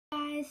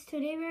guys,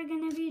 today we're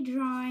going to be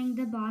drawing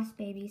the Boss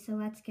Baby, so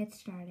let's get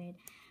started.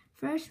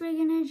 First we're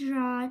going to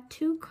draw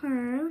two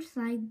curves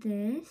like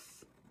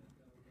this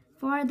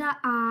for the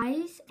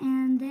eyes,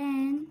 and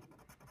then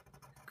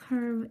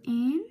curve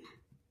in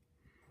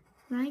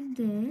like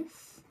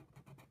this,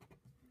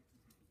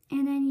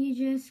 and then you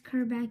just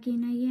curve back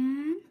in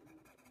again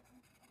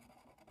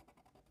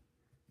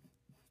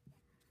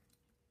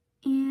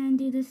and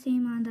do the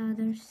same on the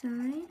other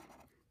side.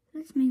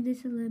 Let's make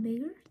this a little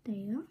bigger. There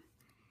you go.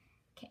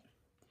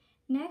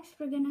 Next,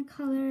 we're gonna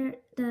color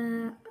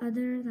the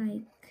other,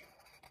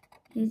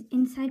 his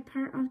inside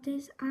part of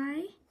this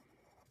eye,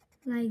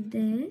 like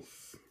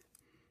this.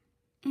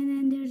 And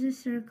then there's a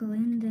circle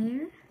in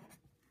there,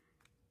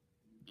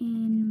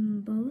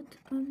 in both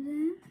of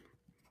them.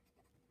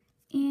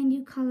 And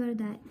you color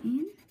that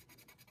in.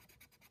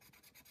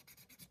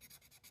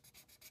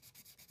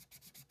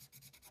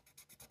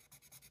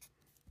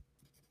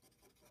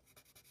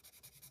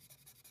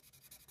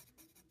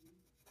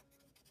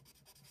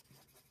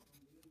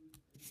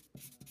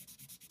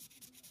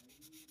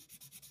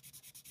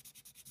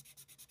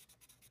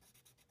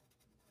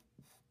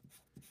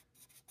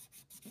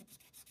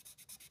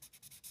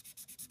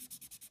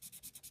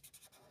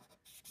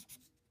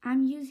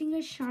 I'm using a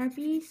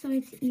Sharpie so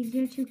it's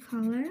easier to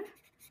color.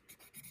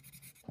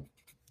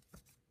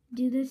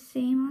 Do the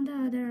same on the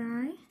other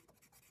eye.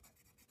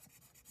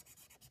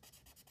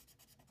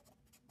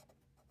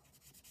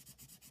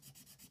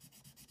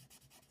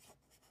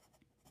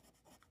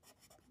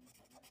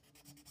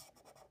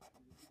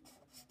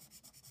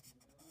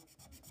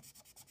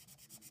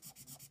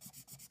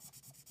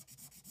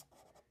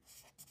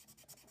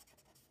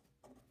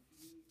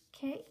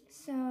 Okay,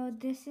 so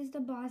this is the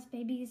Boss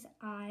Baby's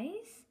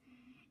eyes.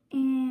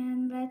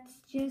 And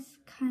let's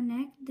just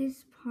connect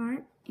this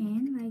part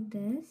in like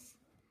this.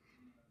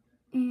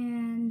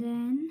 And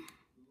then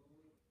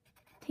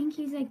I think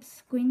he's like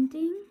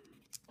squinting.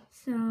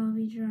 So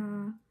we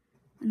draw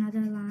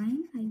another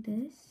line like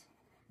this.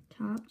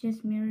 Top,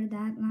 just mirror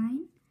that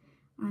line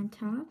on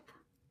top.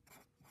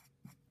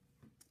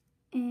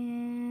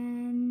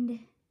 And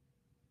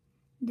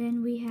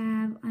then we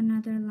have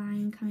another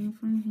line coming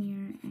from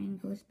here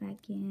and goes back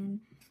in.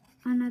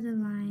 Another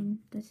line,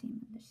 the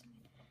same other side.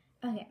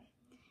 Okay,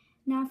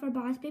 now for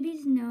Boss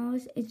Baby's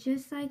nose, it's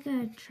just like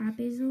a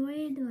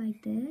trapezoid like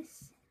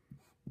this.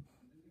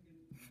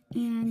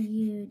 And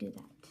you do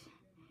that.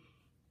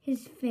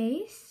 His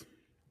face,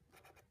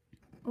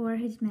 or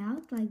his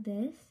mouth like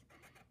this.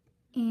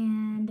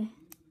 And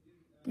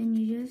then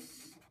you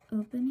just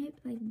open it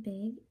like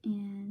big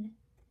and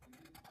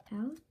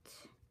out.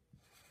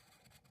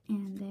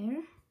 And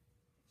there.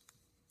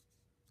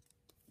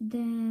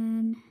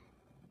 Then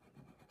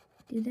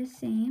do the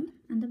same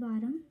on the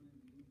bottom.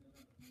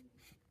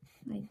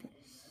 Like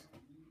this.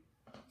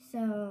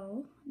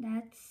 So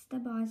that's the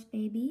Boss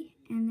Baby.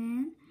 And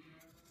then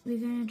we're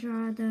gonna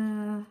draw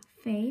the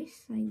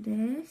face like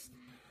this,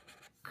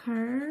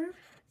 curve,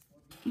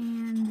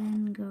 and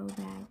then go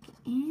back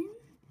in.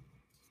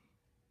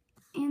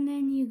 And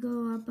then you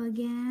go up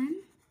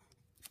again.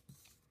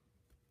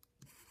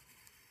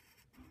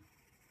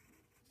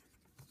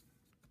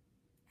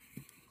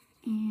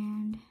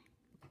 And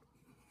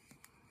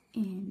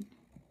in.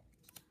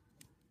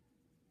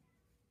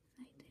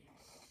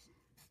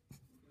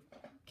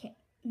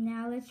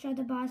 Now let's draw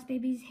the Boss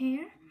Baby's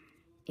hair.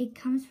 It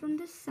comes from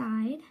the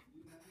side.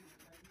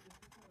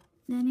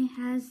 Then it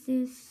has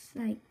this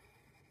like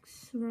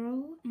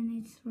swirl,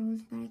 and it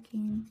swirls back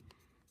in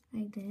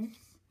like this.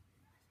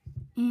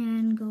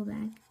 And go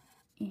back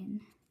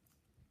in.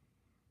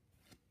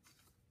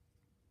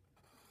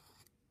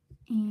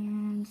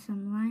 And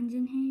some lines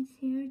in his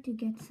hair to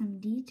get some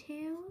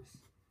details.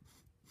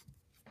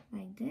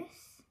 Like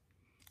this.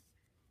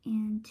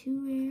 And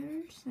two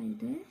ears like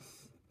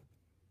this.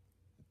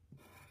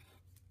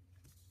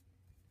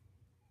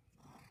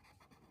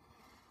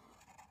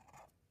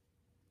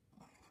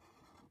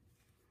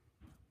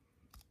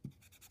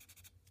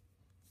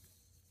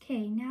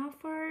 Okay, now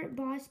for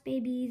Boss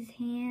Baby's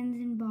hands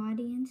and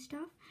body and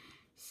stuff.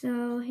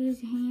 So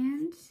his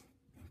hands,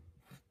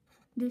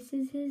 this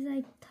is his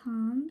like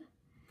thumb,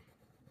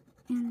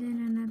 and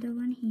then another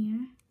one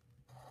here.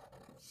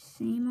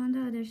 Same on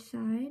the other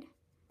side,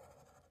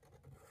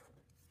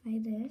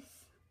 like this.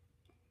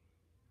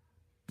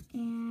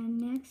 And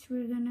next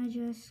we're gonna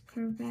just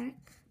curve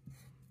back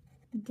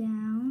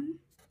down,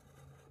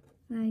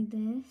 like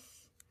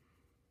this.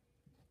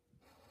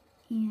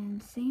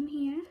 And same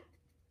here.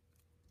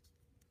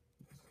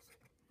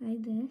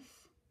 Like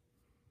this,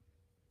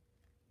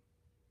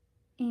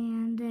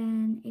 and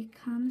then it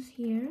comes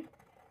here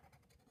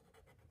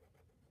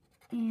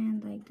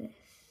and like this.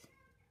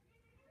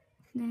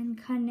 Then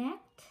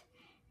connect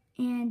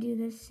and do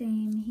the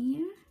same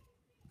here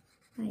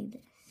like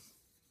this.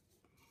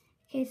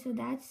 Okay, so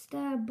that's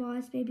the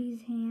Boss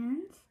Baby's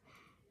hands.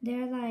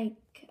 They're like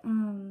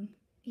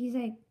he's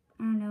like,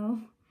 I don't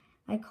know,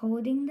 like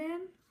holding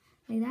them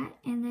like that.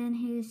 And then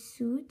his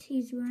suit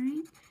he's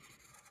wearing,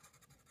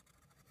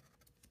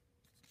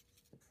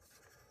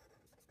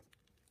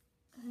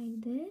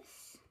 like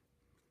this.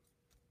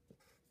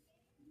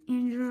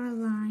 and draw a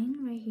line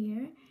right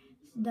here.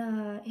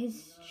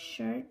 His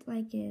shirt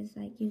is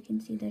like you can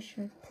see the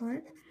shirt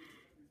part,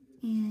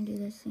 and do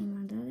the same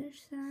on the other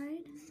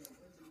side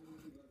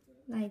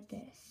like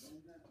this.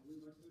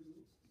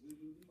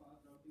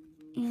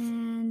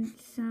 And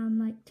some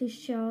like to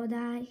show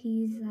that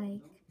he's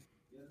like,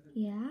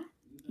 yeah.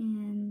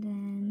 And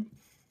then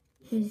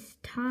his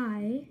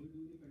tie,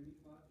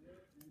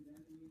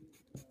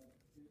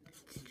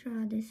 let's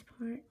draw this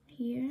part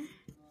here.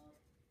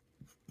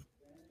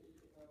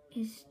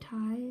 His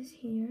tie is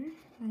here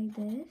like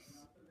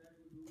this,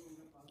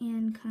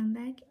 and come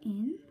back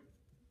in.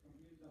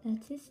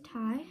 That's his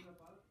tie.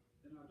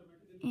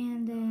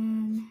 And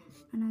then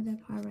another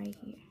part right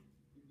here.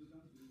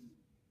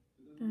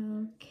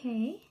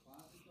 Okay.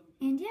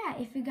 And yeah,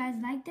 if you guys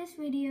like this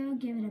video,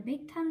 give it a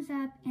big thumbs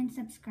up and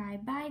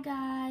subscribe. Bye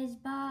guys.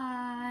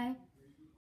 Bye.